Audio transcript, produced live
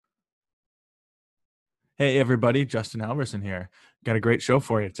Hey everybody, Justin Halverson here. Got a great show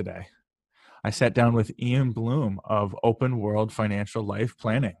for you today. I sat down with Ian Bloom of Open World Financial Life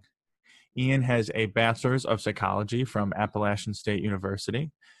Planning. Ian has a bachelor's of psychology from Appalachian State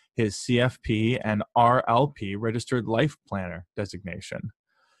University, his CFP and RLP registered life planner designation.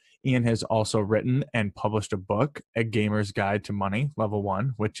 Ian has also written and published a book, A Gamer's Guide to Money, Level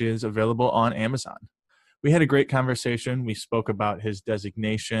 1, which is available on Amazon. We had a great conversation. We spoke about his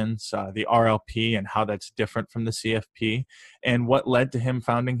designations, the RLP, and how that's different from the CFP, and what led to him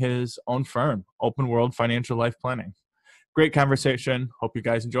founding his own firm, Open World Financial Life Planning. Great conversation. Hope you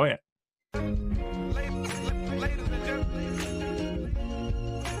guys enjoy it.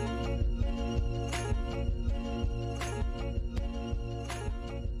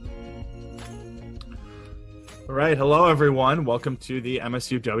 All right. Hello, everyone. Welcome to the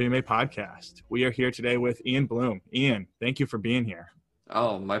MSU WMA podcast. We are here today with Ian Bloom. Ian, thank you for being here.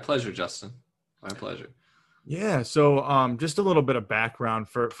 Oh, my pleasure, Justin. My pleasure. Yeah. So just a little bit of background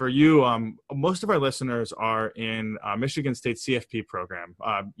for you. Most of our listeners are in Michigan State CFP program.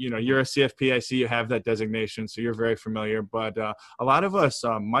 You're a CFP. I see you have that designation, so you're very familiar. But a lot of us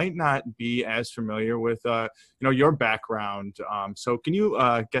might not be as familiar with, your background. So can you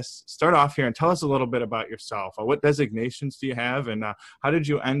start off here and tell us a little bit about yourself? What designations do you have, and how did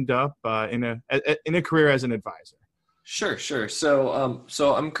you end up in a career as an advisor? Sure. So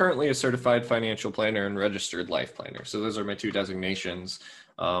I'm currently a certified financial planner and registered life planner. So those are my two designations.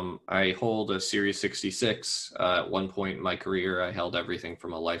 I hold a Series 66. At one point in my career, I held everything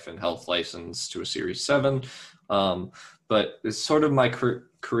from a life and health license to a Series 7. But it's sort of my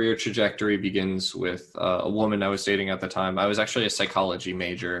career trajectory begins with a woman I was dating at the time. I was actually a psychology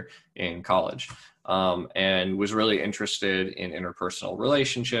major in college. And was really interested in interpersonal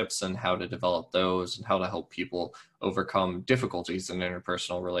relationships and how to develop those and how to help people overcome difficulties in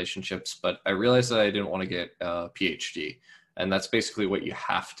interpersonal relationships. But I realized that I didn't want to get a PhD. And that's basically what you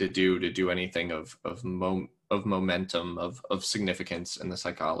have to do anything of momentum, of significance in the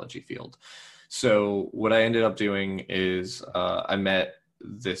psychology field. So what I ended up doing is I met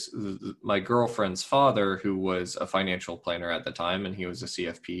my girlfriend's father, who was a financial planner at the time, and he was a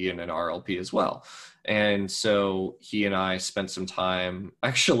CFP and an RLP as well. And so he and I spent some time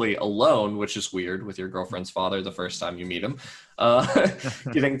actually alone, which is weird with your girlfriend's father the first time you meet him,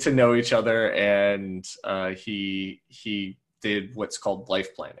 getting to know each other. And he did what's called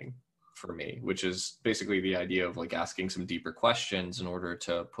life planning for me, which is basically the idea of like asking some deeper questions in order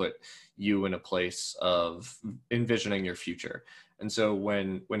to put you in a place of envisioning your future. And so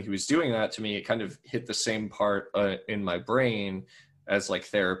when he was doing that to me, it kind of hit the same part in my brain as like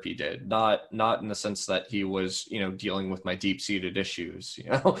therapy did, not in the sense that he was, dealing with my deep-seated issues,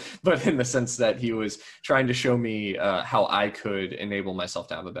 but in the sense that he was trying to show me how I could enable myself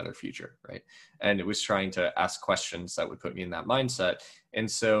to have a better future, right? And it was trying to ask questions that would put me in that mindset. And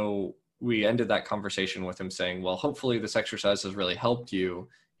so we ended that conversation with him saying, well, hopefully this exercise has really helped you.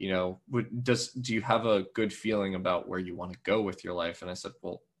 Do you have a good feeling about where you want to go with your life? And I said,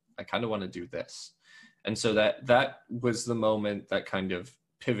 well, I kind of want to do this. And so that was the moment that kind of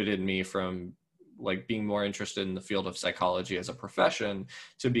pivoted me from like being more interested in the field of psychology as a profession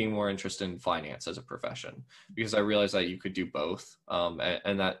to being more interested in finance as a profession, because I realized that you could do both.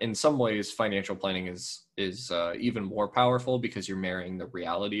 And that in some ways financial planning is even more powerful because you're marrying the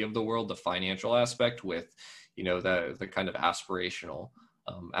reality of the world, the financial aspect, with, the kind of aspirational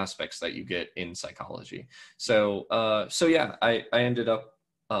aspects that you get in psychology. So yeah, I ended up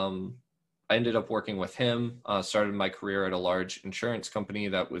working with him, started my career at a large insurance company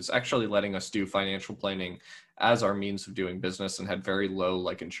that was actually letting us do financial planning as our means of doing business and had very low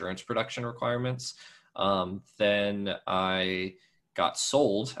like insurance production requirements. Then I got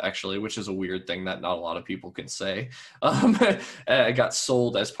sold, actually, which is a weird thing that not a lot of people can say. I got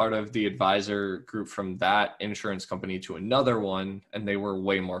sold as part of the advisor group from that insurance company to another one, and they were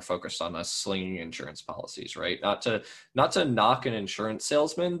way more focused on us slinging insurance policies, right? Not to knock an insurance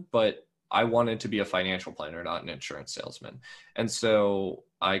salesman, but I wanted to be a financial planner, not an insurance salesman. And so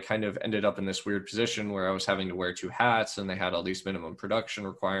I kind of ended up in this weird position where I was having to wear two hats, and they had all these minimum production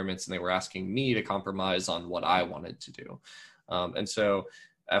requirements, and they were asking me to compromise on what I wanted to do. And so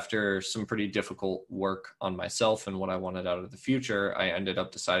after some pretty difficult work on myself and what I wanted out of the future, I ended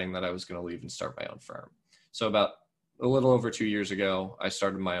up deciding that I was going to leave and start my own firm. So about a little over 2 years ago, I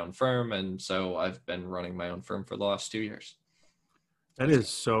started my own firm. And so I've been running my own firm for the last 2 years. That is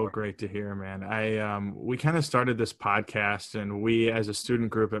so great to hear, man. We kind of started this podcast, and we, as a student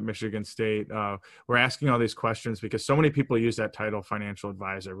group at Michigan State, we're asking all these questions because so many people use that title, financial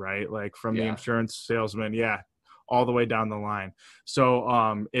advisor, right? Like from the insurance salesman, all the way down the line.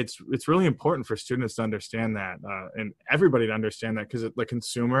 So it's really important for students to understand that, and everybody to understand that, because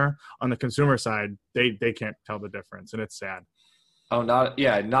on the consumer side, they can't tell the difference, and it's sad. Oh, not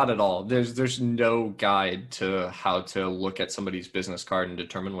at all. There's no guide to how to look at somebody's business card and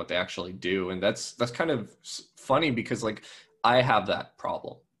determine what they actually do. And that's kind of funny because like I have that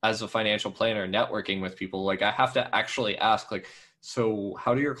problem as a financial planner networking with people. Like I have to actually ask like, so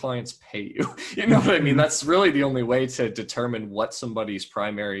how do your clients pay you? You know what I mean? That's really the only way to determine what somebody's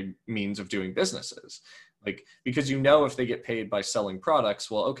primary means of doing business is. Like, because you know, if they get paid by selling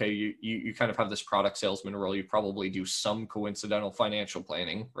products, well, okay, you kind of have this product salesman role. You probably do some coincidental financial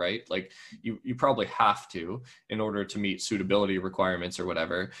planning, right? Like you probably have to in order to meet suitability requirements or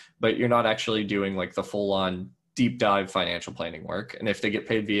whatever, but you're not actually doing like the full on deep dive financial planning work. And if they get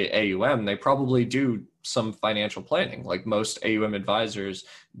paid via AUM, they probably do some financial planning. Like most AUM advisors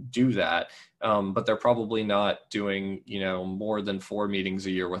do that. But they're probably not doing, more than 4 meetings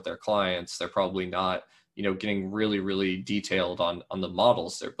a year with their clients. They're probably not, getting really, really detailed on the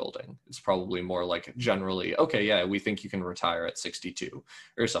models they're building. It's probably more like generally, okay, yeah, we think you can retire at 62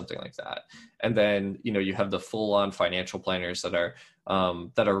 or something like that. And then, you have the full on financial planners that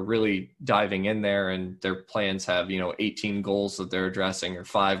are really diving in there, and their plans have, 18 goals that they're addressing or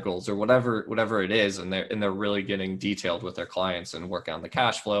 5 goals or whatever it is. And they're really getting detailed with their clients and working on the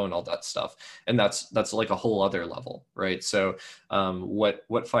cash flow and all that stuff. And that's like a whole other level, right? So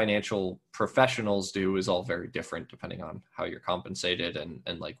what financial professionals do is all very different depending on how you're compensated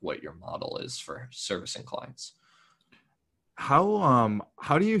and like what your model is for servicing clients. How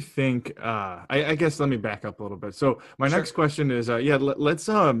do you think, I guess let me back up a little bit. So my Sure. next question is, let's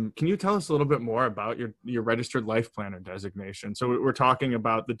can you tell us a little bit more about your registered life planner designation? So we're talking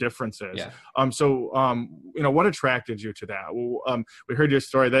about the differences. Yeah. What attracted you to that? Well, we heard your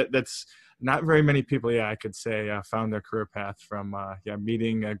story. That's not very many people, I could say, found their career path from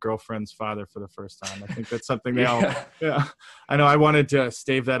meeting a girlfriend's father for the first time. I think that's something they all, I know I wanted to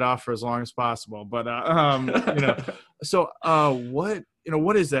stave that off for as long as possible, but so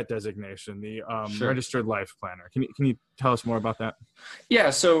what is that designation, the Sure. registered life planner? Can you tell us more about that? Yeah,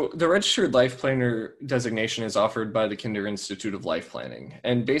 so the Registered Life Planner designation is offered by the Kinder Institute of Life Planning.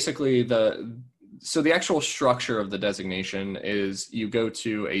 And basically the actual structure of the designation is you go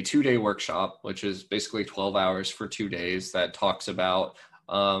to a 2-day workshop, which is basically 12 hours for 2 days, that talks about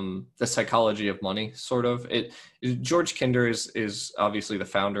the psychology of money, sort of. George Kinder is obviously the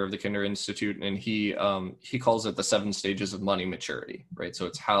founder of the Kinder Institute, and he calls it the 7 stages of money maturity, right? So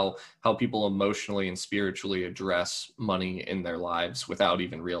it's how people emotionally and spiritually address money in their lives without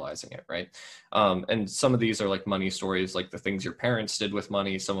even realizing it, right? And some of these are like money stories, like the things your parents did with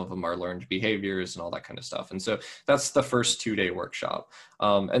money. Some of them are learned behaviors and all that kind of stuff. And so that's the first 2-day workshop.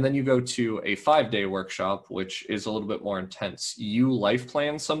 And then you go to a 5-day workshop, which is a little bit more intense. You life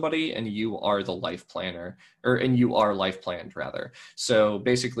plan somebody, and you are the life planner, and you are life planned rather. So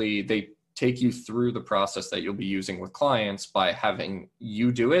basically they take you through the process that you'll be using with clients by having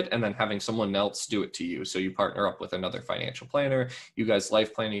you do it and then having someone else do it to you. So you partner up with another financial planner, you guys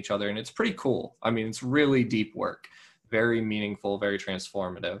life plan each other, and it's pretty cool. I mean, it's really deep work, very meaningful, very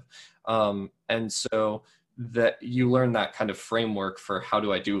transformative. And so that you learn that kind of framework for how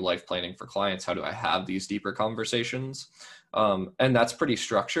do I do life planning for clients? How do I have these deeper conversations? And that's pretty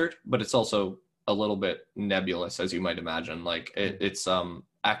structured, but it's also a little bit nebulous, as you might imagine. Like it's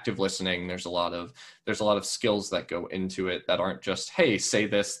active listening. There's a lot of skills that go into it that aren't just, hey, say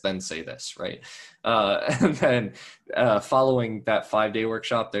this, then say this, right? And then following that 5-day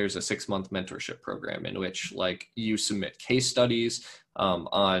workshop, there's a 6-month mentorship program in which like you submit case studies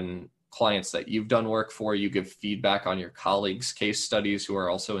on clients that you've done work for. You give feedback on your colleagues' case studies who are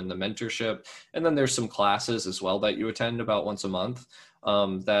also in the mentorship. And then there's some classes as well that you attend about once a month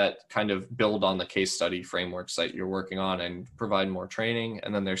that kind of build on the case study frameworks that you're working on and provide more training.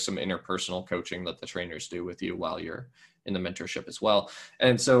 And then there's some interpersonal coaching that the trainers do with you while you're in the mentorship as well.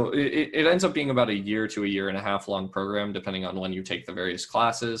 And so it ends up being about a year to a year and a half long program, depending on when you take the various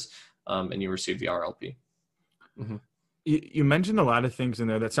classes and you receive the RLP. Mm-hmm. You mentioned a lot of things in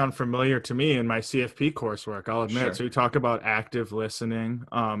there that sound familiar to me in my CFP coursework, I'll admit. Sure. So you talk about active listening,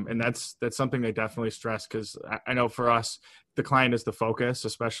 and that's something they definitely stress, because I know for us, the client is the focus,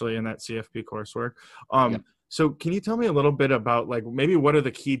 especially in that CFP coursework. So can you tell me a little bit about like maybe what are the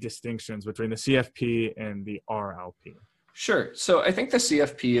key distinctions between the CFP and the RLP? Sure. So I think the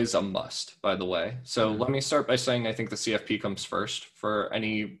CFP is a must, by the way. So Okay. let me start by saying I think the CFP comes first for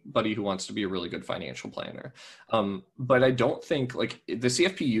anybody who wants to be a really good financial planner. But I don't think like the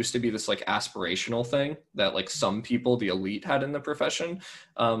CFP used to be this like aspirational thing that like some people, the elite, had in the profession.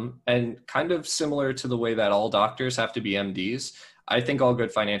 And kind of similar to the way that all doctors have to be MDs, I think all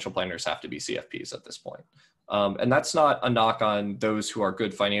good financial planners have to be CFPs at this point. And that's not a knock on those who are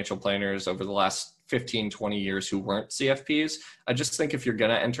good financial planners over the last 15, 20 years who weren't CFPs. I just think if you're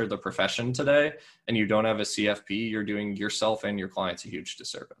going to enter the profession today and you don't have a CFP, you're doing yourself and your clients a huge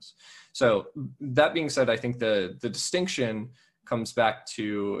disservice. So that being said, I think the distinction comes back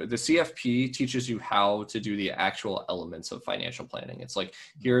to the CFP teaches you how to do the actual elements of financial planning. It's like,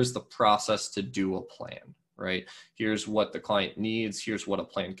 here's the process to do a plan, right? Here's what the client needs. Here's what a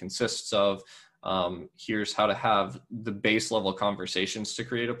plan consists of. Here's how to have the base level conversations to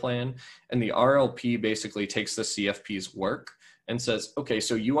create a plan. And the RLP basically takes the CFP's work and says, okay,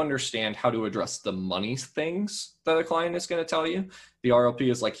 so you understand how to address the money things that a client is going to tell you. The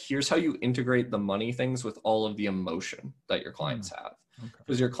RLP is like, here's how you integrate the money things with all of the emotion that your clients have.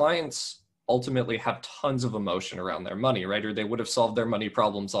 Because your clients ultimately have tons of emotion around their money, right? Or they would have solved their money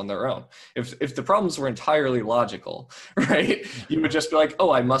problems on their own. If the problems were entirely logical, right? You would just be like,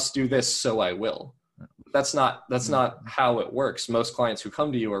 oh, I must do this, so I will. That's not how it works. Most clients who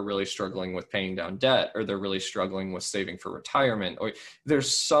come to you are really struggling with paying down debt, or they're really struggling with saving for retirement, or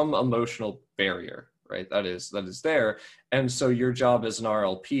there's some emotional barrier, right? That is there. And so your job as an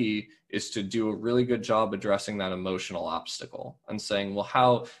RLP is to do a really good job addressing that emotional obstacle and saying,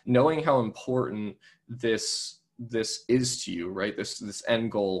 well, knowing how important this is to you, right? This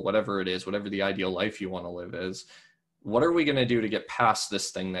end goal, whatever it is, whatever the ideal life you want to live is, what are we going to do to get past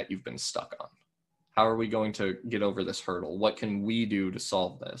this thing that you've been stuck on? How are we going to get over this hurdle? What can we do to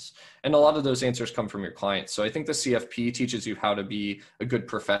solve this? And a lot of those answers come from your clients. So I think the CFP teaches you how to be a good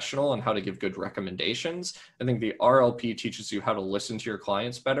professional and how to give good recommendations. I think the RLP teaches you how to listen to your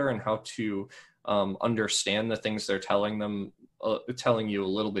clients better and how to understand the things they're telling you a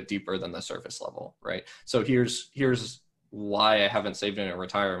little bit deeper than the surface level, right? So here's why I haven't saved in a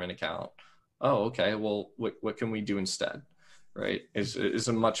retirement account. Oh, okay. Well, what can we do instead? Right, is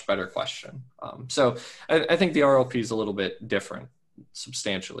a much better question. So I think the RLP is a little bit different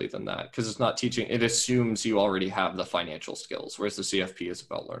substantially than that, because it's not teaching, it assumes you already have the financial skills, whereas the CFP is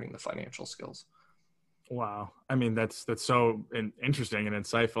about learning the financial skills. Wow. I mean, that's so interesting and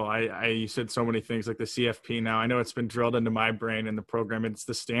insightful. You said so many things like the CFP now. I know it's been drilled into my brain in the program. It's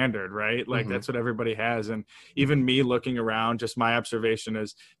the standard, right? Like that's what everybody has. And even me looking around, just my observation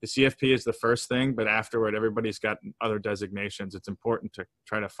is the CFP is the first thing, but afterward, everybody's got other designations. It's important to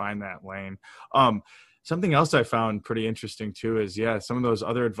try to find that lane. Something else I found pretty interesting too is, some of those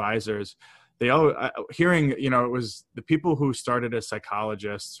other advisors, they all hearing, it was the people who started as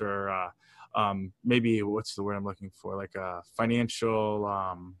psychologists or, maybe what's the word I'm looking for? Like a financial,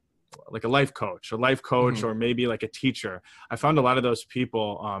 like a life coach, or maybe like a teacher. I found a lot of those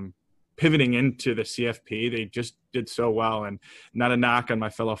people pivoting into the CFP. They just did so well, and not a knock on my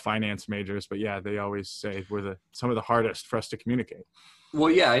fellow finance majors, but they always say we're some of the hardest for us to communicate.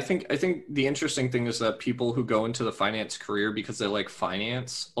 Well, yeah, I think the interesting thing is that people who go into the finance career because they like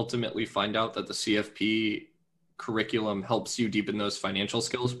finance ultimately find out that the CFP curriculum helps you deepen those financial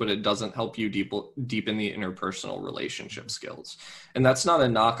skills, but it doesn't help you deepen the interpersonal relationship skills. And that's not a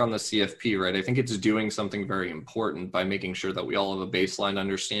knock on the CFP, right? I think it's doing something very important by making sure that we all have a baseline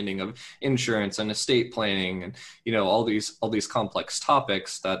understanding of insurance and estate planning and, all these complex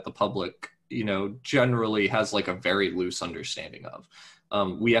topics that the public, generally has like a very loose understanding of.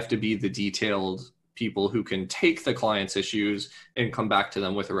 We have to be the detailed people who can take the client's issues and come back to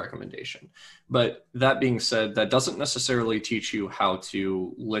them with a recommendation. But that being said, that doesn't necessarily teach you how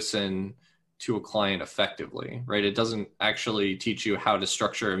to listen to a client effectively, right? It doesn't actually teach you how to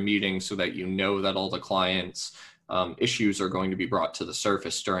structure a meeting so that you know that all the client's issues are going to be brought to the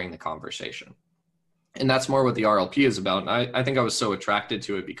surface during the conversation. And that's more what the RLP is about. And I think I was so attracted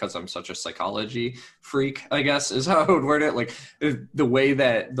to it because I'm such a psychology freak, I guess, is how I would word it. Like the way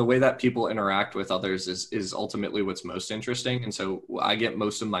that people interact with others is ultimately what's most interesting. And so I get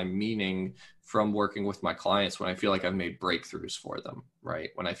most of my meaning from working with my clients when I feel like I've made breakthroughs for them, right?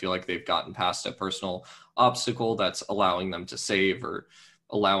 When I feel like they've gotten past a personal obstacle that's allowing them to save or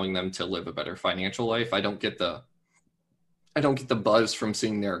allowing them to live a better financial life. I don't get the buzz from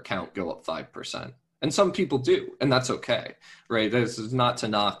seeing their account go up 5%. And some people do, and that's okay, right? This is not to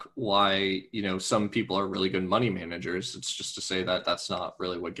knock why, some people are really good money managers. It's just to say that that's not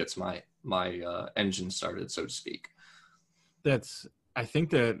really what gets my engine started, so to speak. That's I think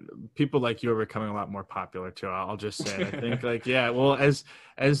that people like you are becoming a lot more popular too. I'll just say it. I think like, yeah, well, as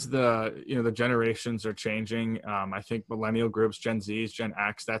the, you know, the generations are changing, I think millennial groups, Gen Zs, Gen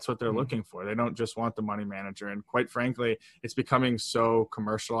X, that's what they're looking for. They don't just want the money manager. And quite frankly, it's becoming so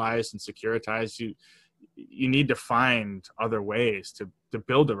commercialized and securitized. You need to find other ways to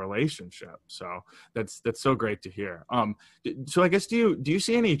build a relationship. So that's so great to hear. So I guess, do you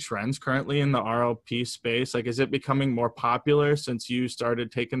see any trends currently in the RLP space? Like, is it becoming more popular since you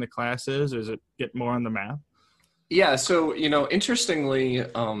started taking the classes, or is it get more on the map? Yeah, so interestingly,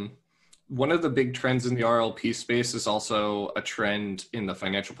 one of the big trends in the RLP space is also a trend in the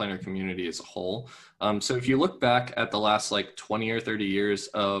financial planner community as a whole. So if you look back at the last like 20 or 30 years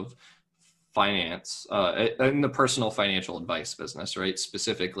of finance, in the personal financial advice business, right?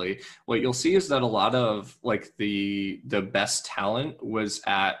 Specifically, what you'll see is that a lot of like the best talent was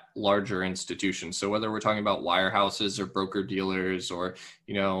at larger institutions. So whether we're talking about wirehouses or broker dealers or,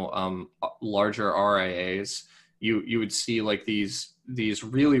 larger RIAs, you would see like these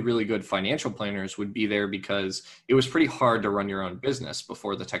really, really good financial planners would be there because it was pretty hard to run your own business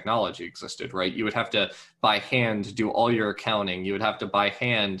before the technology existed, right? You would have to by hand do all your accounting. You would have to by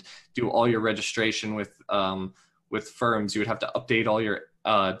hand do all your registration with firms. You would have to update all your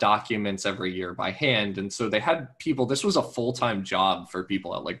documents every year by hand. And so they had people, this was a full-time job for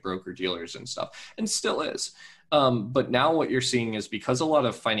people at like broker dealers and stuff, and still is. But now what you're seeing is because a lot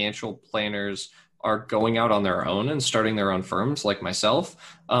of financial planners are going out on their own and starting their own firms like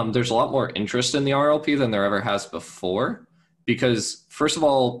myself, there's a lot more interest in the RLP than there ever has before. Because first of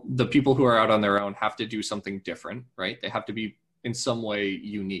all, the people who are out on their own have to do something different, right? They have to be in some way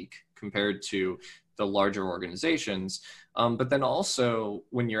unique compared to the larger organizations. But then also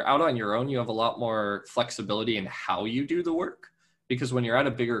when you're out on your own, you have a lot more flexibility in how you do the work. Because when you're at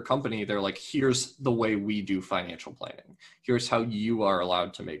a bigger company, they're like, here's the way we do financial planning. Here's how you are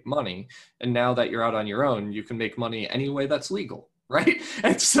allowed to make money. And now that you're out on your own, you can make money any way that's legal, right?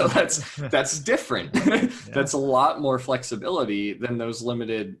 And so that's different. Yeah. That's a lot more flexibility than those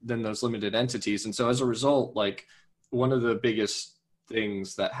limited entities. And so as a result, like one of the biggest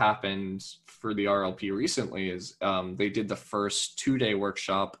things that happened for the RLP recently is they did the first 2-day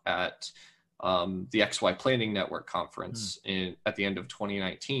workshop at the XY Planning Network conference at the end of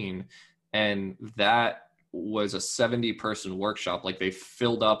 2019. And that was a 70-person workshop. Like they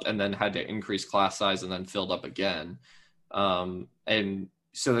filled up and then had to increase class size and then filled up again. And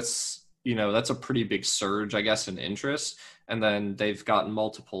so that's a pretty big surge, I guess, in interest. And then they've gotten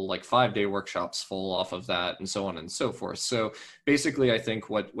multiple like 5-day workshops full off of that and so on and so forth. So basically, I think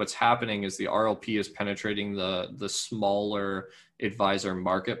what's happening is the RLP is penetrating the smaller advisor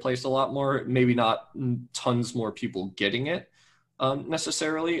marketplace a lot more, maybe not tons more people getting it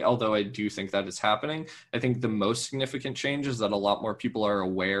necessarily, although I do think that it's happening. I think the most significant change is that a lot more people are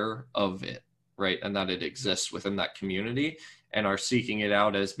aware of it, right? And that it exists within that community and are seeking it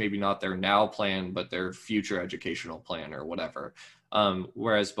out as maybe not their now plan, but their future educational plan or whatever.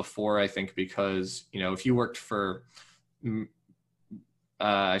 Whereas before, I think because, if you worked for,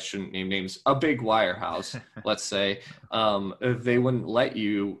 I shouldn't name names, a big wirehouse, let's say, they wouldn't let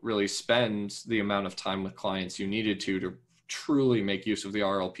you really spend the amount of time with clients you needed to truly make use of the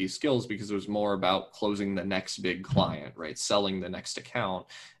RLP skills, because it was more about closing the next big client, right? Selling the next account.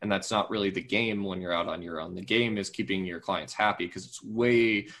 And that's not really the game when you're out on your own. The game is keeping your clients happy, because it's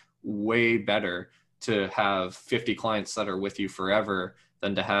way, way better to have 50 clients that are with you forever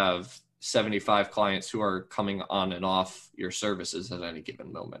than to have 75 clients who are coming on and off your services at any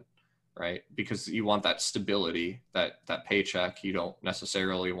given moment, right? Because you want that stability, that paycheck. You don't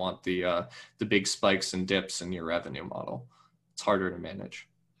necessarily want the big spikes and dips in your revenue model. It's harder to manage.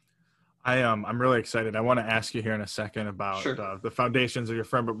 I'm really excited. I want to ask you here in a second about Sure. The foundations of your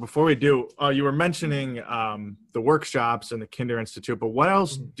firm. But before we do, you were mentioning the workshops and the Kinder Institute. But what are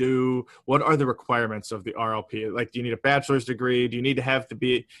the requirements of the RLP? Like, do you need a bachelor's degree? Do you need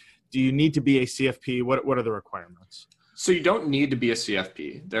to be a CFP? What are the requirements? So you don't need to be a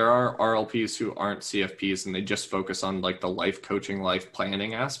CFP. There are RLPs who aren't CFPs, and they just focus on like the life coaching, life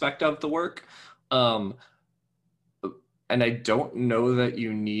planning aspect of the work. And I don't know that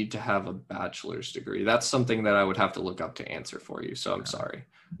you need to have a bachelor's degree. That's something that I would have to look up to answer for you. So I'm sorry.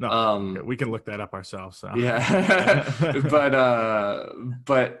 No, we can look that up ourselves. So. Yeah,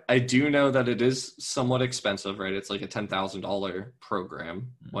 but I do know that it is somewhat expensive, right? It's like a $10,000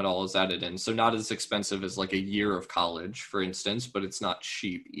 program when all is added in. So not as expensive as like a year of college, for instance, but it's not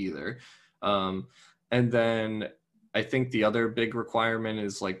cheap either. And then I think the other big requirement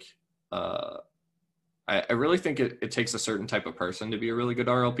is like I really think it takes a certain type of person to be a really good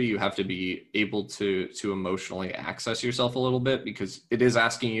RLP. You have to be able to emotionally access yourself a little bit, because it is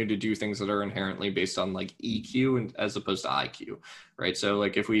asking you to do things that are inherently based on like EQ and as opposed to IQ, right? So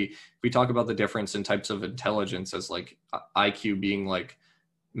like if we talk about the difference in types of intelligence as like IQ being like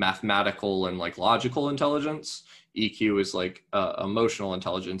mathematical and like logical intelligence, EQ is like emotional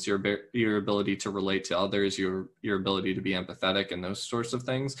intelligence, your ability to relate to others, your ability to be empathetic, and those sorts of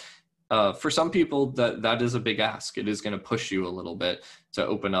things. For some people, that is a big ask. It is going to push you a little bit to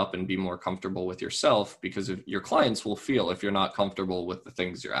open up and be more comfortable with yourself, because if your clients will feel if you're not comfortable with the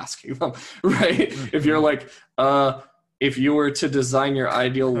things you're asking them, right? If you're like, if you were to design your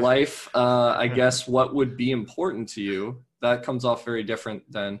ideal life, I guess what would be important to you? That comes off very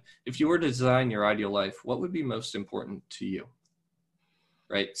different than if you were to design your ideal life, what would be most important to you?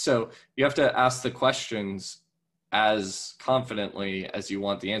 Right? So you have to ask the questions as confidently as you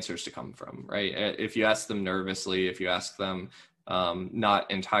want the answers to come from, right? If you ask them nervously, if you ask them not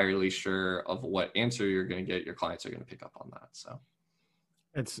entirely sure of what answer you're going to get, your clients are going to pick up on that. So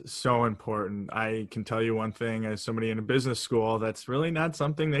it's so important. I can tell you one thing, as somebody in a business school, that's really not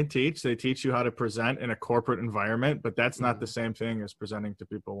something they teach. They teach you how to present in a corporate environment, but that's not the same thing as presenting to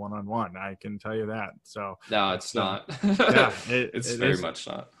people one-on-one. I can tell you that. So no, it's not. Yeah, it's very much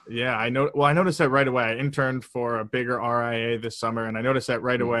not. Yeah, I know. Well, I noticed that right away. I interned for a bigger RIA this summer, and I noticed that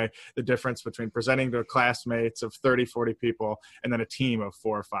right away, the difference between presenting to classmates of 30, 40 people and then a team of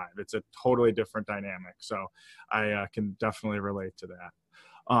 4 or 5. It's a totally different dynamic. So I can definitely relate to that.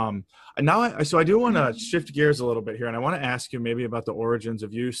 And now, I do want to shift gears a little bit here, and I want to ask you maybe about the origins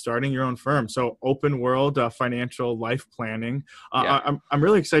of you starting your own firm. So, Open World Financial Life Planning. I'm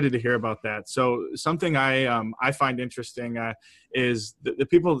really excited to hear about that. So, something I find interesting is the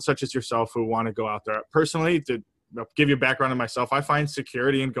people such as yourself who want to go out there. Personally, to give you a background on myself, I find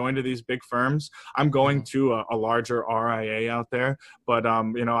security in going to these big firms. I'm going to a larger RIA out there, but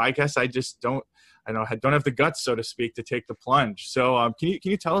I guess I just don't have the guts, so to speak, to take the plunge. So can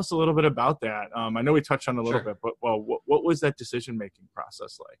you tell us a little bit about that? I know we touched on it a little bit, but what was that decision-making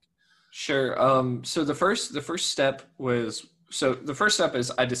process like? Sure. So the first step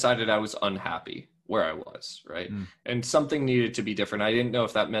is I decided I was unhappy where I was, right? And something needed to be different. I didn't know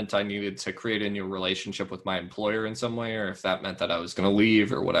if that meant I needed to create a new relationship with my employer in some way, or if that meant that I was going to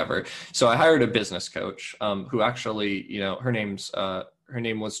leave or whatever. So I hired a business coach who actually, her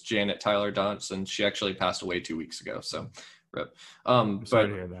name was Janet Tyler Johnson. She actually passed away 2 weeks ago. So rip. I'm sorry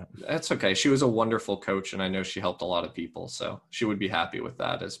to hear that. That's okay. She was a wonderful coach, and I know she helped a lot of people. So she would be happy with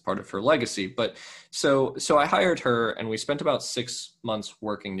that as part of her legacy. But so I hired her, and we spent about 6 months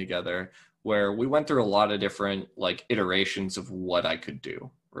working together, where we went through a lot of different like iterations of what I could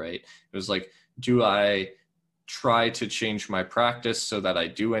do, right? It was like, do I try to change my practice so that I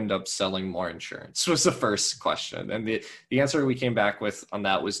do end up selling more insurance was the first question. And the answer we came back with on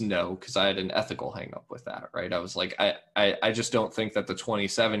that was no, because I had an ethical hang up with that, right? I was like, I just don't think that the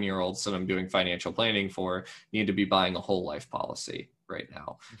 27-year-olds that I'm doing financial planning for need to be buying a whole life policy right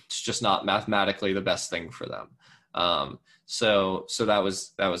now. It's just not mathematically the best thing for them. So that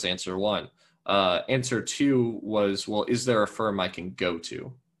was answer one. Answer two was, well, is there a firm I can go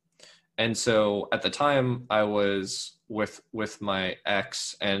to? And so at the time I was with my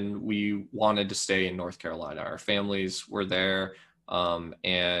ex, and we wanted to stay in North Carolina. Our families were there.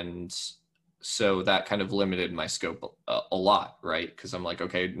 And so that kind of limited my scope a lot, right? Because I'm like,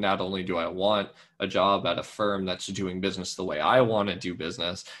 okay, not only do I want a job at a firm that's doing business the way I want to do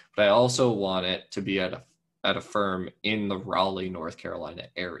business, but I also want it to be at a firm in the Raleigh, North Carolina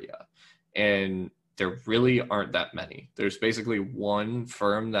area. And there really aren't that many. There's basically one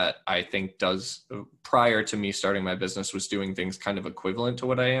firm that I think does, prior to me starting my business, was doing things kind of equivalent to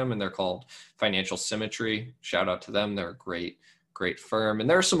what I am, and they're called Financial Symmetry. Shout out to them. They're a great firm. And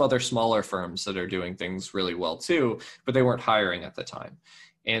there are some other smaller firms that are doing things really well too, but they weren't hiring at the time.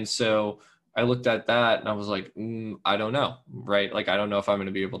 And so I looked at that and I was like, I don't know, right? Like, I don't know if I'm going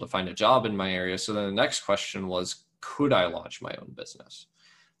to be able to find a job in my area. So then the next question was, could I launch my own business?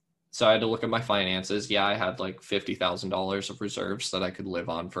 So I had to look at my finances. Yeah, I had like $50,000 of reserves that I could live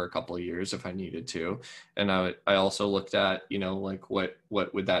on for a couple of years if I needed to. And I also looked at, like what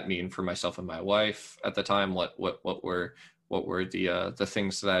would that mean for myself and my wife at the time? What were the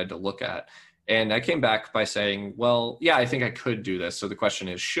things that I had to look at? And I came back by saying, well, yeah, I think I could do this. So the question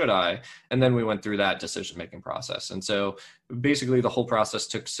is, should I? And then we went through that decision-making process. And so basically the whole process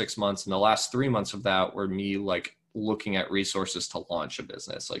took 6 months. And the last 3 months of that were me like looking at resources to launch a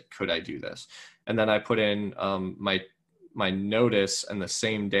business. Like, could I do this? And then I put in my notice, and the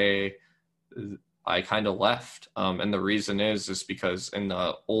same day I kind of left. And the reason is because in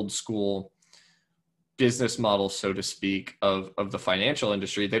the old school business model, so to speak, of the financial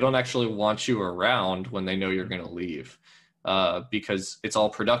industry. They don't actually want you around when they know you're going to leave, because it's all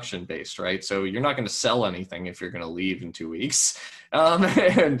production based, right? So you're not going to sell anything if you're going to leave in 2 weeks.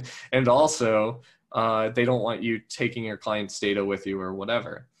 And also, they don't want you taking your client's data with you or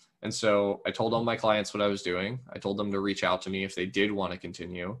whatever. And so I told all my clients what I was doing. I told them to reach out to me if they did want to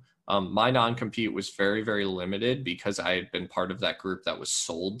continue. My non-compete was very, very limited because I had been part of that group that was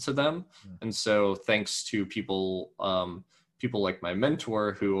sold to them. And so thanks to people like my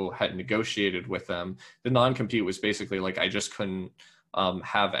mentor who had negotiated with them, the non-compete was basically like I just couldn't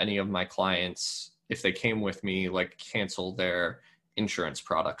have any of my clients, if they came with me, like cancel their insurance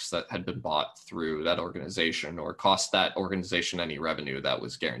products that had been bought through that organization or cost that organization any revenue that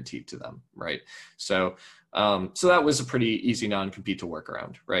was guaranteed to them, right? So that was a pretty easy non-compete to work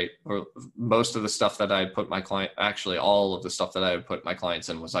around, right? Or most of the stuff that I put my client, actually all of the stuff that I would put my clients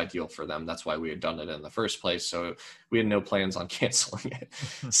in was ideal for them. That's why we had done it in the first place. So we had no plans on canceling it.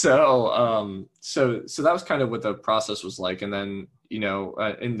 So that was kind of what the process was like. And then,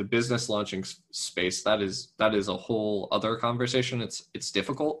 in the business launching space, that is a whole other conversation. It's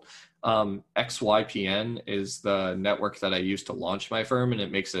difficult. XYPN is the network that I use to launch my firm, and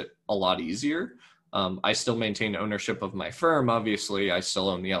it makes it a lot easier. I still maintain ownership of my firm. Obviously, I still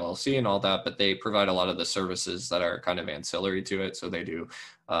own the LLC and all that, but they provide a lot of the services that are kind of ancillary to it. So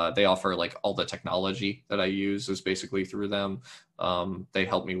they offer like all the technology that I use is basically through them. They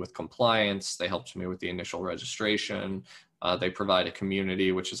help me with compliance. They helped me with the initial registration. They provide a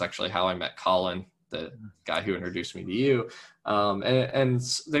community, which is actually how I met Colin, the guy who introduced me to you. And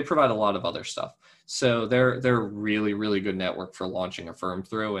they provide a lot of other stuff. So they're a really, really good network for launching a firm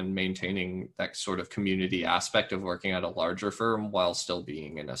through and maintaining that sort of community aspect of working at a larger firm while still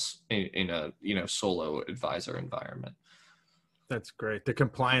being in a solo advisor environment. That's great. The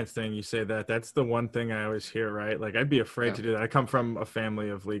compliance thing, you say that's the one thing I always hear, right? Like I'd be afraid to do that. I come from a family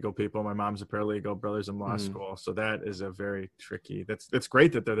of legal people. My mom's a paralegal, brother's in law school. So that is a very tricky, that's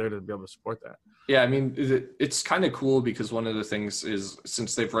great that they're there to be able to support that. Yeah. I mean, it's kind of cool because one of the things is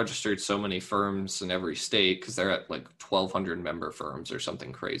since they've registered so many firms in every state, because they're at like 1,200 member firms or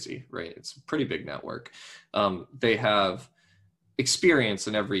something crazy, right? It's a pretty big network. They have experience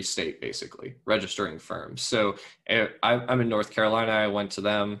in every state, basically registering firms. So I'm in North Carolina. I went to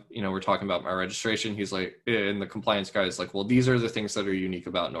them, we're talking about my registration. He's like, and the compliance guy is like, well, these are the things that are unique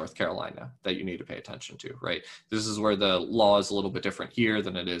about North Carolina that you need to pay attention to, right? This is where the law is a little bit different here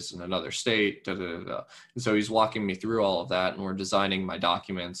than it is in another state. And so he's walking me through all of that, and we're designing my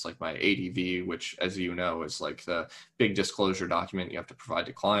documents, like my ADV, which, as you know, is like the big disclosure document you have to provide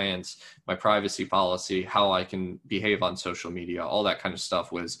to clients, my privacy policy, how I can behave on social media, all that kind of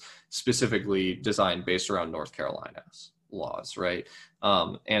stuff was specifically designed based around North Carolina's laws, right?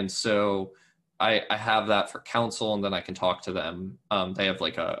 And so I have that for counsel, and then I can talk to them. They have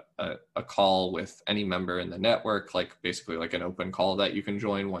like a call with any member in the network, like basically like an open call that you can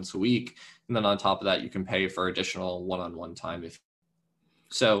join once a week. And then on top of that, you can pay for additional one-on-one time.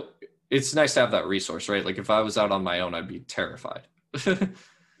 So it's nice to have that resource, right? Like if I was out on my own, I'd be terrified.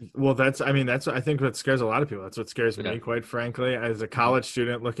 Well, that's I think what scares a lot of people. That's what scares me, quite frankly, as a college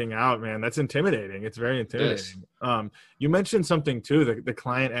student looking out, man. That's intimidating. It's very intimidating. You mentioned something too, the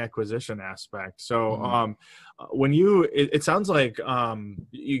client acquisition aspect. So when it sounds like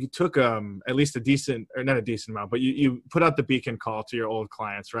you took at least a decent, or not a decent amount, but you put out the beacon call to your old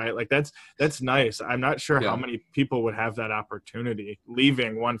clients, right? Like that's nice. I'm not sure how many people would have that opportunity,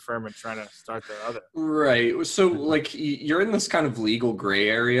 leaving one firm and trying to start the other. Right. So like you're in this kind of legal gray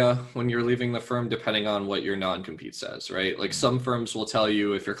area when you're leaving the firm, depending on what your non-compete says, right? Like some firms will tell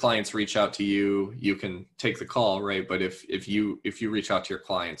you if your clients reach out to you, you can take the call, right? But if you reach out to your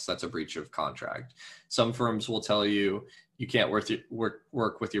clients, that's a breach of contract. Some firms will tell you you can't work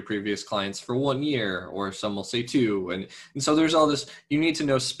with your previous clients for 1 year, or some will say 2. And so there's all this, you need to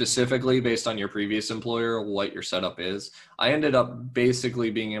know specifically based on your previous employer what your setup is. I ended up basically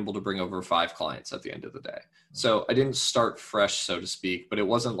being able to bring over 5 clients at the end of the day. So I didn't start fresh, so to speak, but it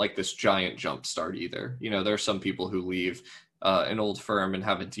wasn't like this giant jump start either. There are some people who leave an old firm and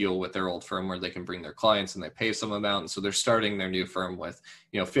have a deal with their old firm where they can bring their clients and they pay some amount. And so they're starting their new firm with,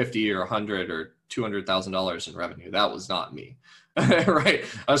 50 or 100 or $200,000 in revenue. That was not me, right?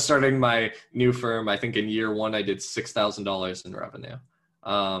 I was starting my new firm. I think in year 1, I did $6,000 in revenue.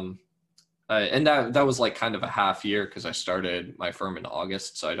 And that was like kind of a half year because I started my firm in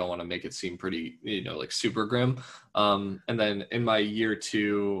August. So I don't want to make it seem pretty, like super grim. And then in my year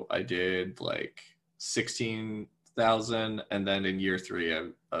 2, I did like 16,000. And then in year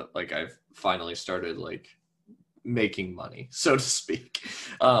 3, I've finally started like making money, so to speak.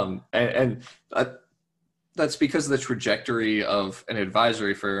 That's because the trajectory of an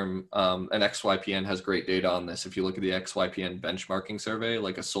advisory firm, an XYPN has great data on this. If you look at the XYPN benchmarking survey,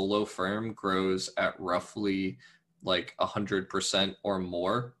 like a solo firm grows at roughly like 100% or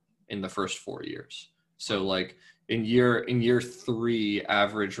more in the first 4 years. So like in year 3,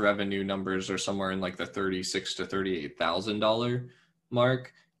 average revenue numbers are somewhere in like the $36,000 to $38,000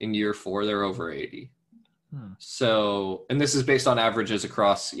 mark. In year 4, they're over 80. So, and this is based on averages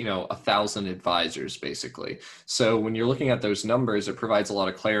across, 1,000 advisors, basically. So when you're looking at those numbers, it provides a lot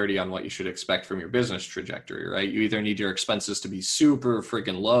of clarity on what you should expect from your business trajectory, right? You either need your expenses to be super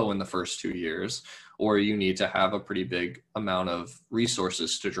freaking low in the first 2 years, or you need to have a pretty big amount of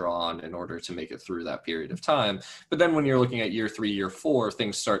resources to draw on in order to make it through that period of time. But then when you're looking at year 3, year 4,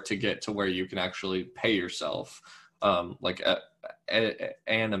 things start to get to where you can actually pay yourself an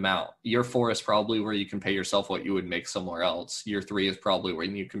amount. Year 4 is probably where you can pay yourself what you would make somewhere else. Year 3 is probably where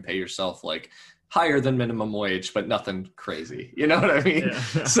you can pay yourself like higher than minimum wage, but nothing crazy. You know what I mean?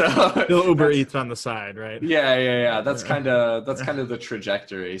 Yeah. So still Uber Eats on the side, right? Yeah. That's kind of the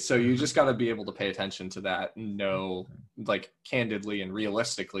trajectory. So you just got to be able to pay attention to that and know, like, candidly and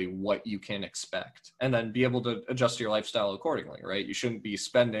realistically what you can expect, and then be able to adjust your lifestyle accordingly, right? You shouldn't be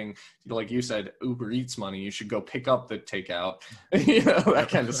spending, like you said, Uber Eats money. You should go pick up the takeout, that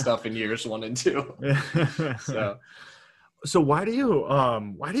kind of stuff in years 1 and 2. So why do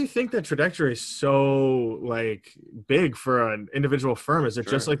you think that trajectory is so like big for an individual firm? Is it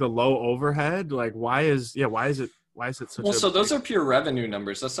just like the low overhead? Like why is it such so those are pure revenue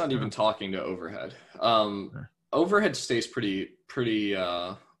numbers. That's not even talking to overhead. Overhead stays pretty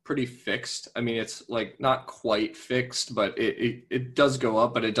fixed. I mean, it's like not quite fixed, but it does go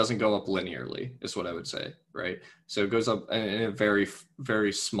up, but it doesn't go up linearly, is what I would say, right? So it goes up in a very,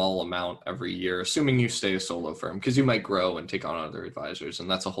 very small amount every year, assuming you stay a solo firm, because you might grow and take on other advisors, and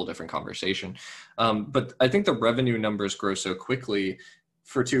that's a whole different conversation. But I think the revenue numbers grow so quickly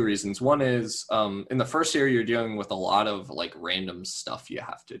for 2 reasons. One is in the first year, you're dealing with a lot of like random stuff you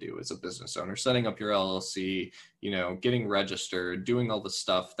have to do as a business owner, setting up your LLC, getting registered, doing all the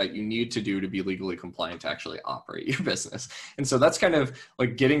stuff that you need to do to be legally compliant to actually operate your business. And so that's kind of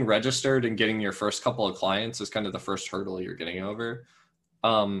like getting registered and getting your first couple of clients is kind of the first hurdle you're getting over.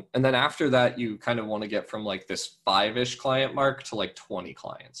 And then after that, you kind of want to get from like this 5-ish client mark to like 20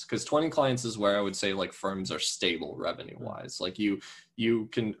 clients, because 20 clients is where I would say like firms are stable revenue wise. Like you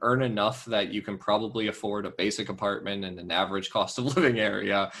can earn enough that you can probably afford a basic apartment in an average cost of living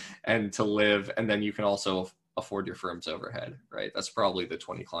area and to live. And then you can also afford your firm's overhead, right? That's probably the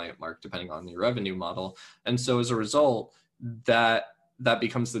 20 client mark, depending on your revenue model. And so as a result, that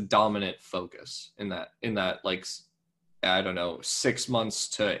becomes the dominant focus in that like, I don't know, 6 months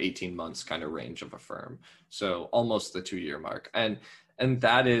to 18 months kind of range of a firm. So almost the 2-year mark. And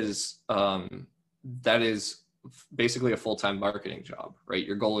that is basically a full-time marketing job, right?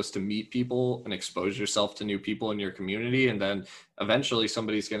 Your goal is to meet people and expose yourself to new people in your community. And then eventually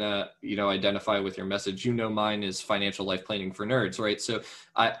somebody's going to, identify with your message. Mine is financial life planning for nerds, right? So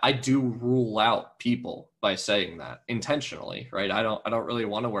I do rule out people by saying that intentionally, right? I don't really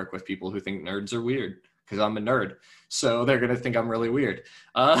want to work with people who think nerds are weird, because I'm a nerd. So they're going to think I'm really weird.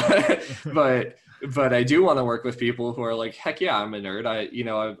 But I do want to work with people who are like, heck yeah, I'm a nerd.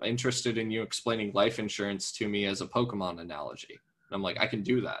 I'm interested in you explaining life insurance to me as a Pokemon analogy. And I'm like, I can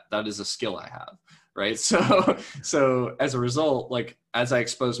do that. That is a skill I have. Right. So as a result, like as I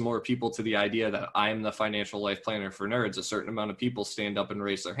expose more people to the idea that I'm the financial life planner for nerds, a certain amount of people stand up and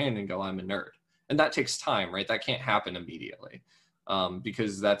raise their hand and go, I'm a nerd. And that takes time, right? That can't happen immediately.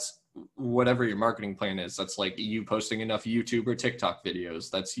 Because that's whatever your marketing plan is. That's like you posting enough YouTube or TikTok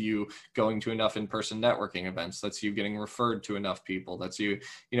videos. That's you going to enough in-person networking events. That's you getting referred to enough people. That's you,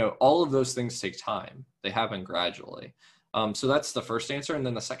 all of those things take time. They happen gradually. So that's the first answer. And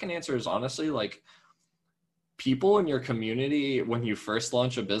then the second answer is honestly like people in your community, when you first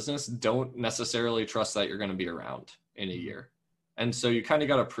launch a business, don't necessarily trust that you're going to be around in a year. And so you kind of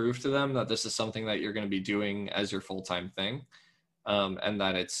got to prove to them that this is something that you're going to be doing as your full-time thing. And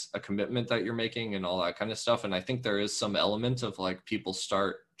that it's a commitment that you're making and all that kind of stuff. And I think there is some element of like people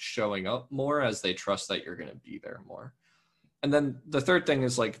start showing up more as they trust that you're going to be there more. And then the third thing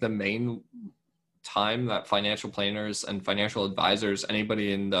is like the main time that financial planners and financial advisors,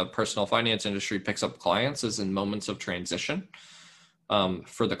 anybody in the personal finance industry picks up clients is in moments of transition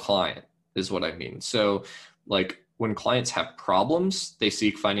for the client is what I mean. So like when clients have problems, they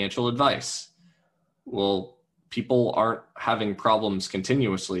seek financial advice. Well, people aren't having problems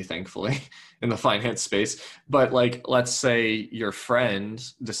continuously, thankfully, in the finance space. But like, let's say your friend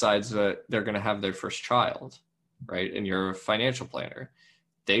decides that they're going to have their first child, right? And you're a financial planner.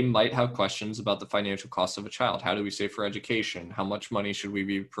 they might have questions about the financial cost of a child. How do we save for education? How much money should we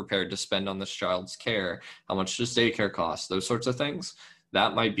be prepared to spend on this child's care? How much does daycare cost? Those sorts of things.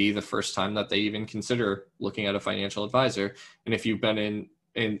 That might be the first time that they even consider looking at a financial advisor. And if you've been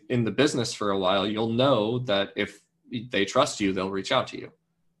in the business for a while, you'll know that if they trust you, they'll reach out to you,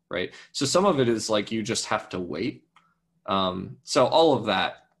 right? So some of it is like you just have to wait. So all of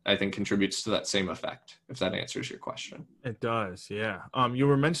that, I think, contributes to that same effect, if that answers your question. It does, yeah. You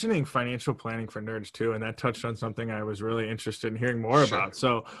were mentioning financial planning for nerds too, and that touched on something I was really interested in hearing more about.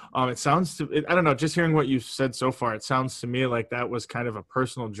 So it sounds I don't know, just hearing what you've said so far, it sounds to me like that was kind of a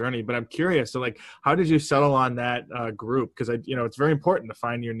personal journey, but I'm curious, so like, how did you settle on that group? Because it's very important to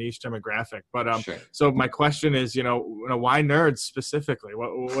find your niche demographic. But so my question is, why nerds specifically?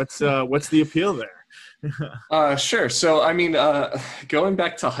 What's the appeal there? Sure. So, I mean, going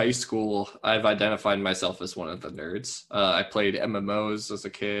back to high school, I've identified myself as one of the nerds. I played MMOs as a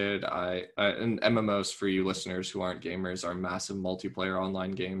kid. And MMOs, for you listeners who aren't gamers, are massive multiplayer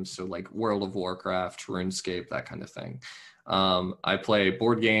online games. So like World of Warcraft, RuneScape, that kind of thing. I play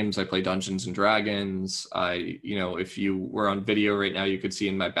board games. I play Dungeons and Dragons. If you were on video right now, you could see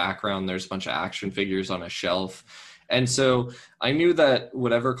in my background, there's a bunch of action figures on a shelf. And so I knew that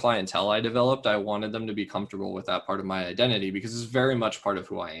whatever clientele I developed, I wanted them to be comfortable with that part of my identity, because it's very much part of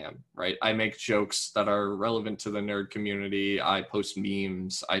who I am, right? I make jokes that are relevant to the nerd community. I post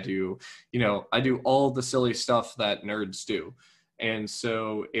memes. I do all the silly stuff that nerds do. And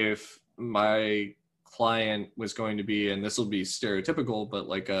so if my client was going to be, and this will be stereotypical, but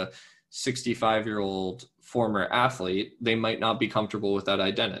like a 65-year-old former athlete, they might not be comfortable with that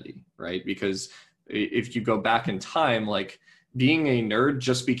identity, right? Because if you go back in time, like being a nerd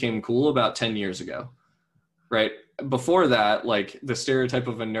just became cool about 10 years ago, right? Before that, like the stereotype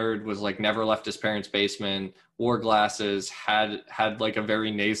of a nerd was like never left his parents' basement, wore glasses, had like a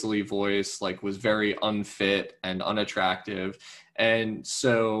very nasally voice, like was very unfit and unattractive. And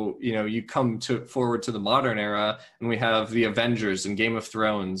so, you come forward to the modern era, and we have the Avengers and Game of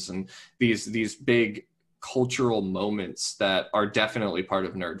Thrones and these big cultural moments that are definitely part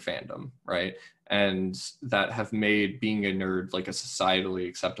of nerd fandom, right? And that have made being a nerd like a societally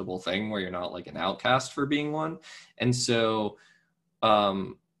acceptable thing, where you're not like an outcast for being one. And so,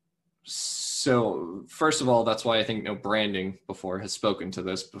 first of all, that's why I think branding before has spoken to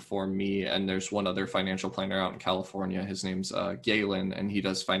this before me. And there's one other financial planner out in California. His name's Galen, and he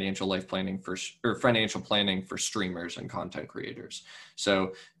does financial planning for streamers and content creators.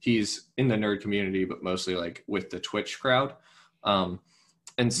 So he's in the nerd community, but mostly like with the Twitch crowd.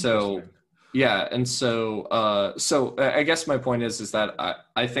 And so. Yeah. And so I guess my point is that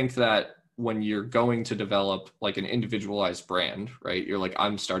I think that when you're going to develop like an individualized brand, right? You're like,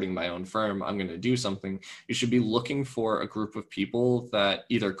 I'm starting my own firm, I'm going to do something. You should be looking for a group of people that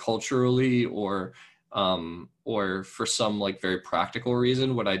either culturally or for some like very practical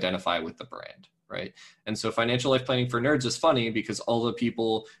reason would identify with the brand, right? And so financial life planning for nerds is funny, because all the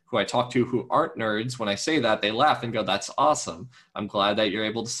people who I talk to who aren't nerds, when I say that, they laugh and go, that's awesome. I'm glad that you're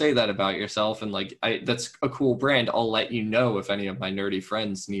able to say that about yourself. And like, that's a cool brand. I'll let you know if any of my nerdy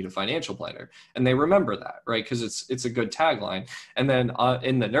friends need a financial planner. And they remember that, right? Because it's a good tagline. And then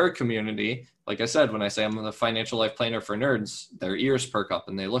in the nerd community, like I said, when I say I'm the financial life planner for nerds, their ears perk up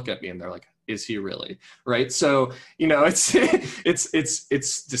and they look at me and they're like, is he really? Right. So, it's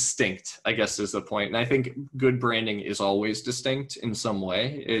distinct, I guess, is the point. And I think good branding is always distinct in some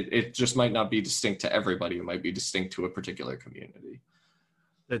way. It just might not be distinct to everybody. It might be distinct to a particular community.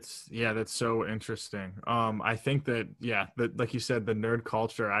 That's so interesting. I think that like you said, the nerd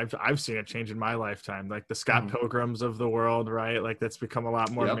culture, I've seen it change in my lifetime, like the Scott Pilgrims of the world, right? Like that's become a lot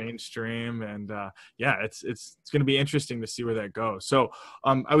more mainstream, and it's going to be interesting to see where that goes. So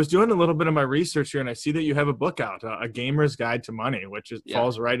I was doing a little bit of my research here, and I see that you have a book out, A Gamer's Guide to Money, which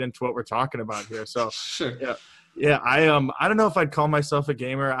falls right into what we're talking about here. So sure. Yeah, I don't know if I'd call myself a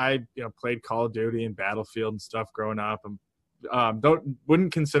gamer. I played Call of Duty and Battlefield and stuff growing up, and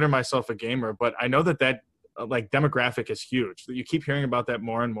wouldn't consider myself a gamer, but I know that like demographic is huge. You keep hearing about that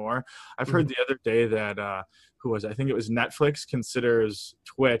more and more. I've heard the other day that I think it was Netflix considers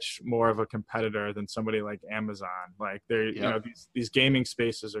Twitch more of a competitor than somebody like Amazon. Like these gaming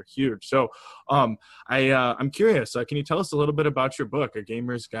spaces are huge. So I'm curious, can you tell us a little bit about your book, A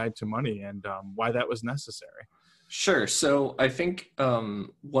Gamer's Guide to Money, and why that was necessary? Sure. So I think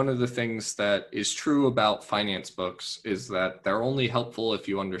one of the things that is true about finance books is that they're only helpful if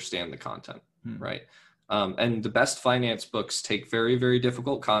you understand the content, right? And the best finance books take very, very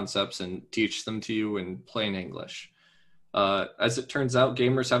difficult concepts and teach them to you in plain English. As it turns out,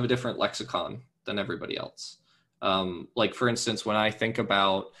 gamers have a different lexicon than everybody else. Like for instance, when I think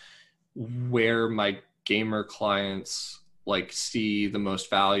about where my gamer clients like see the most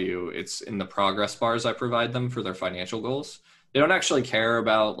value, it's in the progress bars I provide them for their financial goals. They don't actually care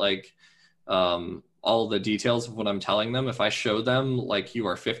about like all the details of what I'm telling them. If I show them like you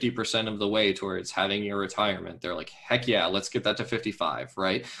are 50% of the way towards having your retirement, they're like, heck yeah, let's get that to 55,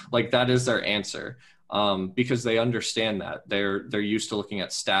 right? Like that is their answer. Because they understand that they're used to looking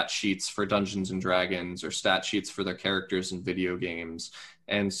at stat sheets for Dungeons and Dragons or stat sheets for their characters in video games,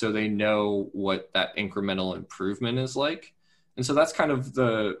 and so they know what that incremental improvement is like. And so that's kind of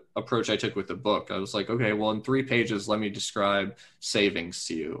the approach I took with the book. I was like, okay, well, in 3 pages, let me describe savings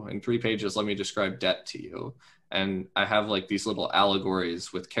to you. In 3 pages, let me describe debt to you. And I have like these little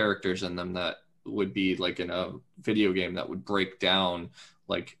allegories with characters in them that would be like in a video game that would break down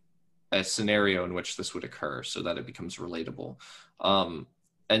like a scenario in which this would occur so that it becomes relatable.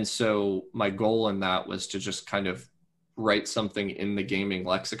 And so my goal in that was to just kind of write something in the gaming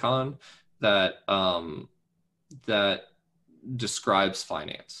lexicon that that describes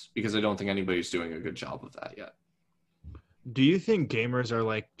finance, because I don't think anybody's doing a good job of that yet. Do you think gamers are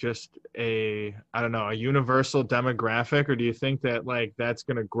like just a, I don't know, a universal demographic, or do you think that like that's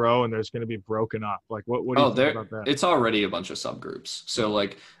going to grow and there's going to be broken up? Like what do you think about that? It's already a bunch of subgroups. So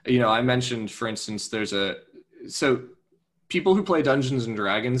like, you know, I mentioned, for instance, so people who play Dungeons and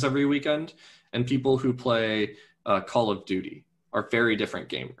Dragons every weekend and people who play Call of Duty are very different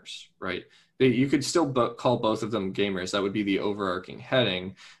gamers, right? You could still call both of them gamers. That would be the overarching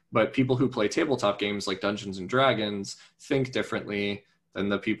heading. But people who play tabletop games like Dungeons and Dragons think differently than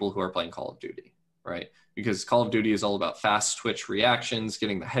the people who are playing Call of Duty, right? Because Call of Duty is all about fast twitch reactions,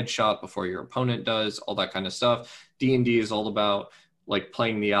 getting the headshot before your opponent does, all that kind of stuff. D&D is all about like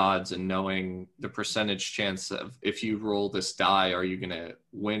playing the odds and knowing the percentage chance of, if you roll this die, are you going to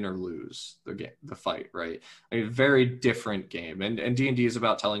win or lose the fight, right? I mean, very different game. And D&D is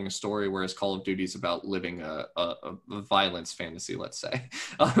about telling a story, whereas Call of Duty is about living a violence fantasy, let's say.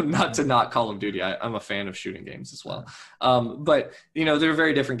 Not to knock Call of Duty. I'm a fan of shooting games as well. But, you know, they're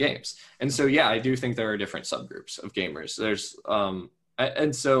very different games. And so, yeah, I do think there are different subgroups of gamers. There's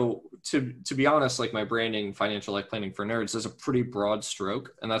and so to be honest, like my branding, Financial Life Planning for Nerds, is a pretty broad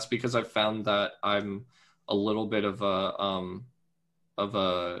stroke. And that's because I've found that I'm a little bit of a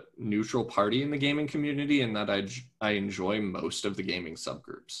neutral party in the gaming community, and that I enjoy most of the gaming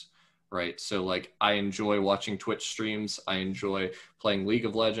subgroups, right? So like I enjoy watching Twitch streams. I enjoy playing League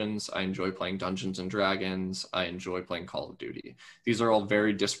of Legends. I enjoy playing Dungeons and Dragons. I enjoy playing Call of Duty. These are all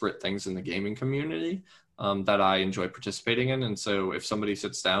very disparate things in the gaming community that I enjoy participating in. And so if somebody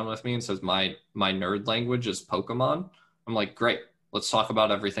sits down with me and says, my nerd language is Pokemon, I'm like, great, let's talk about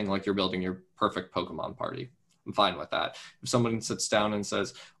everything like you're building your perfect Pokemon party. I'm fine with that. If someone sits down and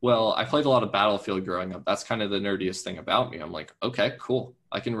says, well, I played a lot of Battlefield growing up, that's kind of the nerdiest thing about me, I'm like, okay, cool,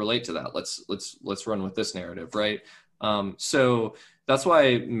 I can relate to that. Let's run with this narrative, right? So that's why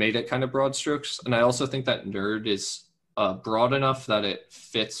I made it kind of broad strokes. And I also think that nerd is broad enough that it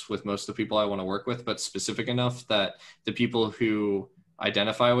fits with most of the people I want to work with, but specific enough that the people who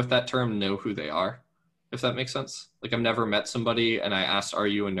identify with that term know who they are, if that makes sense. Like I've never met somebody and I asked, are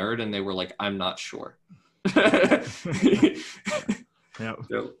you a nerd? And they were like, I'm not sure. Yep.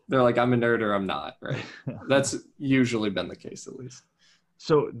 They're like, I'm a nerd or I'm not, right? That's usually been the case, at least.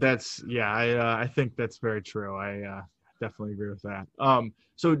 So that's, yeah, I think that's very true. I definitely agree with that.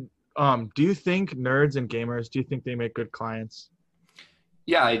 Do you think nerds and gamers, do you think they make good clients?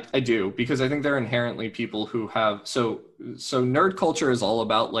 Yeah, I do, because I think they're inherently people who have, so nerd culture is all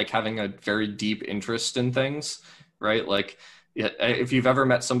about like having a very deep interest in things, right? Like if you've ever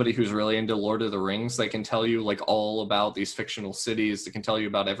met somebody who's really into Lord of the Rings, they can tell you like all about these fictional cities. They can tell you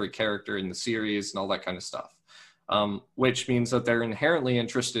about every character in the series and all that kind of stuff, which means that they're inherently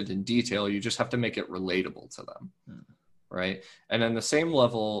interested in detail. You just have to make it relatable to them. Right. And on the same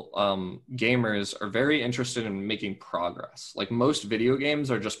level, gamers are very interested in making progress. Like most video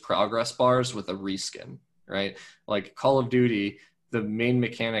games are just progress bars with a reskin, right? Like Call of Duty, the main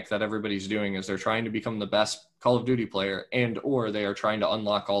mechanic that everybody's doing is they're trying to become the best Call of Duty player, and or they are trying to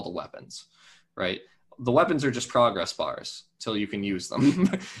unlock all the weapons, right? The weapons are just progress bars till you can use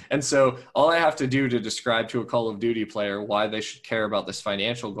them. And so all I have to do to describe to a Call of Duty player why they should care about this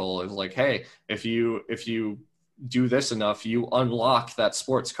financial goal is like, hey, if you do this enough, you unlock that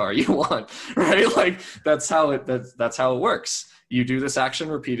sports car you want, right? Like that's how it works. You do this action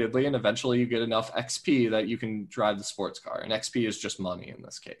repeatedly and eventually you get enough XP that you can drive the sports car. And XP is just money in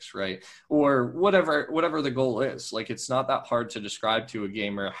this case, right? Or whatever the goal is. Like it's not that hard to describe to a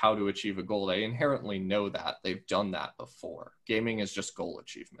gamer how to achieve a goal. They inherently know that. They've done that before. Gaming is just goal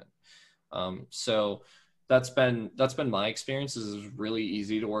achievement. So that's been my experience. Is really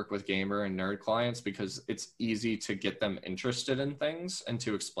easy to work with gamer and nerd clients because it's easy to get them interested in things and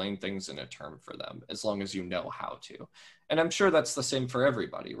to explain things in a term for them, as long as you know how to. And I'm sure that's the same for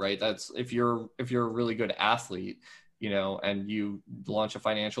everybody, right? That's if you're a really good athlete, and you launch a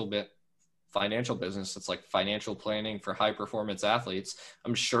financial business that's like financial planning for high performance athletes,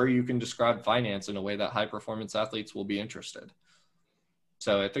 I'm sure you can describe finance in a way that high performance athletes will be interested.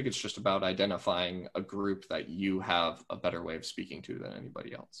 So I think it's just about identifying a group that you have a better way of speaking to than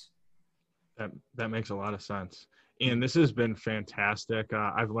anybody else. That makes a lot of sense. Ian, this has been fantastic.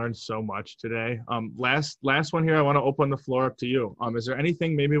 I've learned so much today. Last one here, I want to open the floor up to you. Is there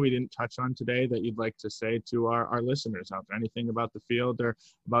anything maybe we didn't touch on today that you'd like to say to our listeners out there? Anything about the field or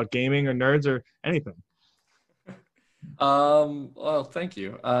about gaming or nerds or anything? Well, thank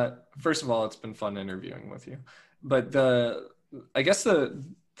you. First of all, it's been fun interviewing with you. But I guess the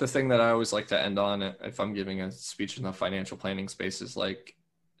thing that I always like to end on, if I'm giving a speech in the financial planning space, is like,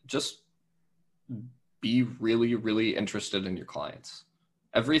 just be really, really interested in your clients.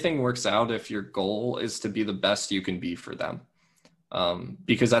 Everything works out if your goal is to be the best you can be for them.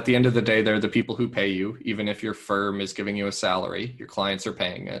 Because at the end of the day, they're the people who pay you. Even if your firm is giving you a salary, your clients are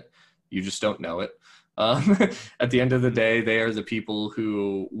paying it. You just don't know it. At the end of the day, they are the people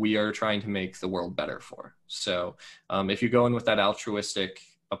who we are trying to make the world better for. So if you go in with that altruistic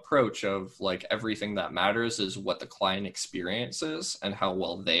approach of like, everything that matters is what the client experiences and how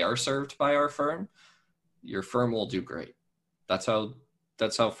well they are served by our firm, your firm will do great. That's how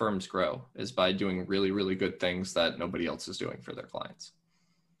firms grow, is by doing really, really good things that nobody else is doing for their clients.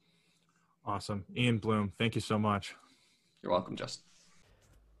 Awesome. Ian Bloom, thank you so much. You're welcome, Justin.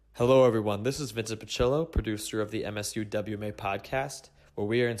 Hello, everyone. This is Vincent Pacillo, producer of the MSU WMA podcast, where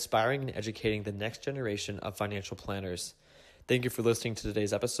we are inspiring and educating the next generation of financial planners. Thank you for listening to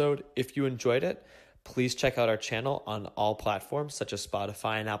today's episode. If you enjoyed it, please check out our channel on all platforms such as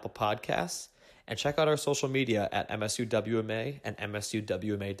Spotify and Apple Podcasts, and check out our social media at MSU WMA and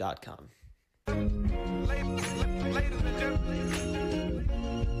MSUWMA.com.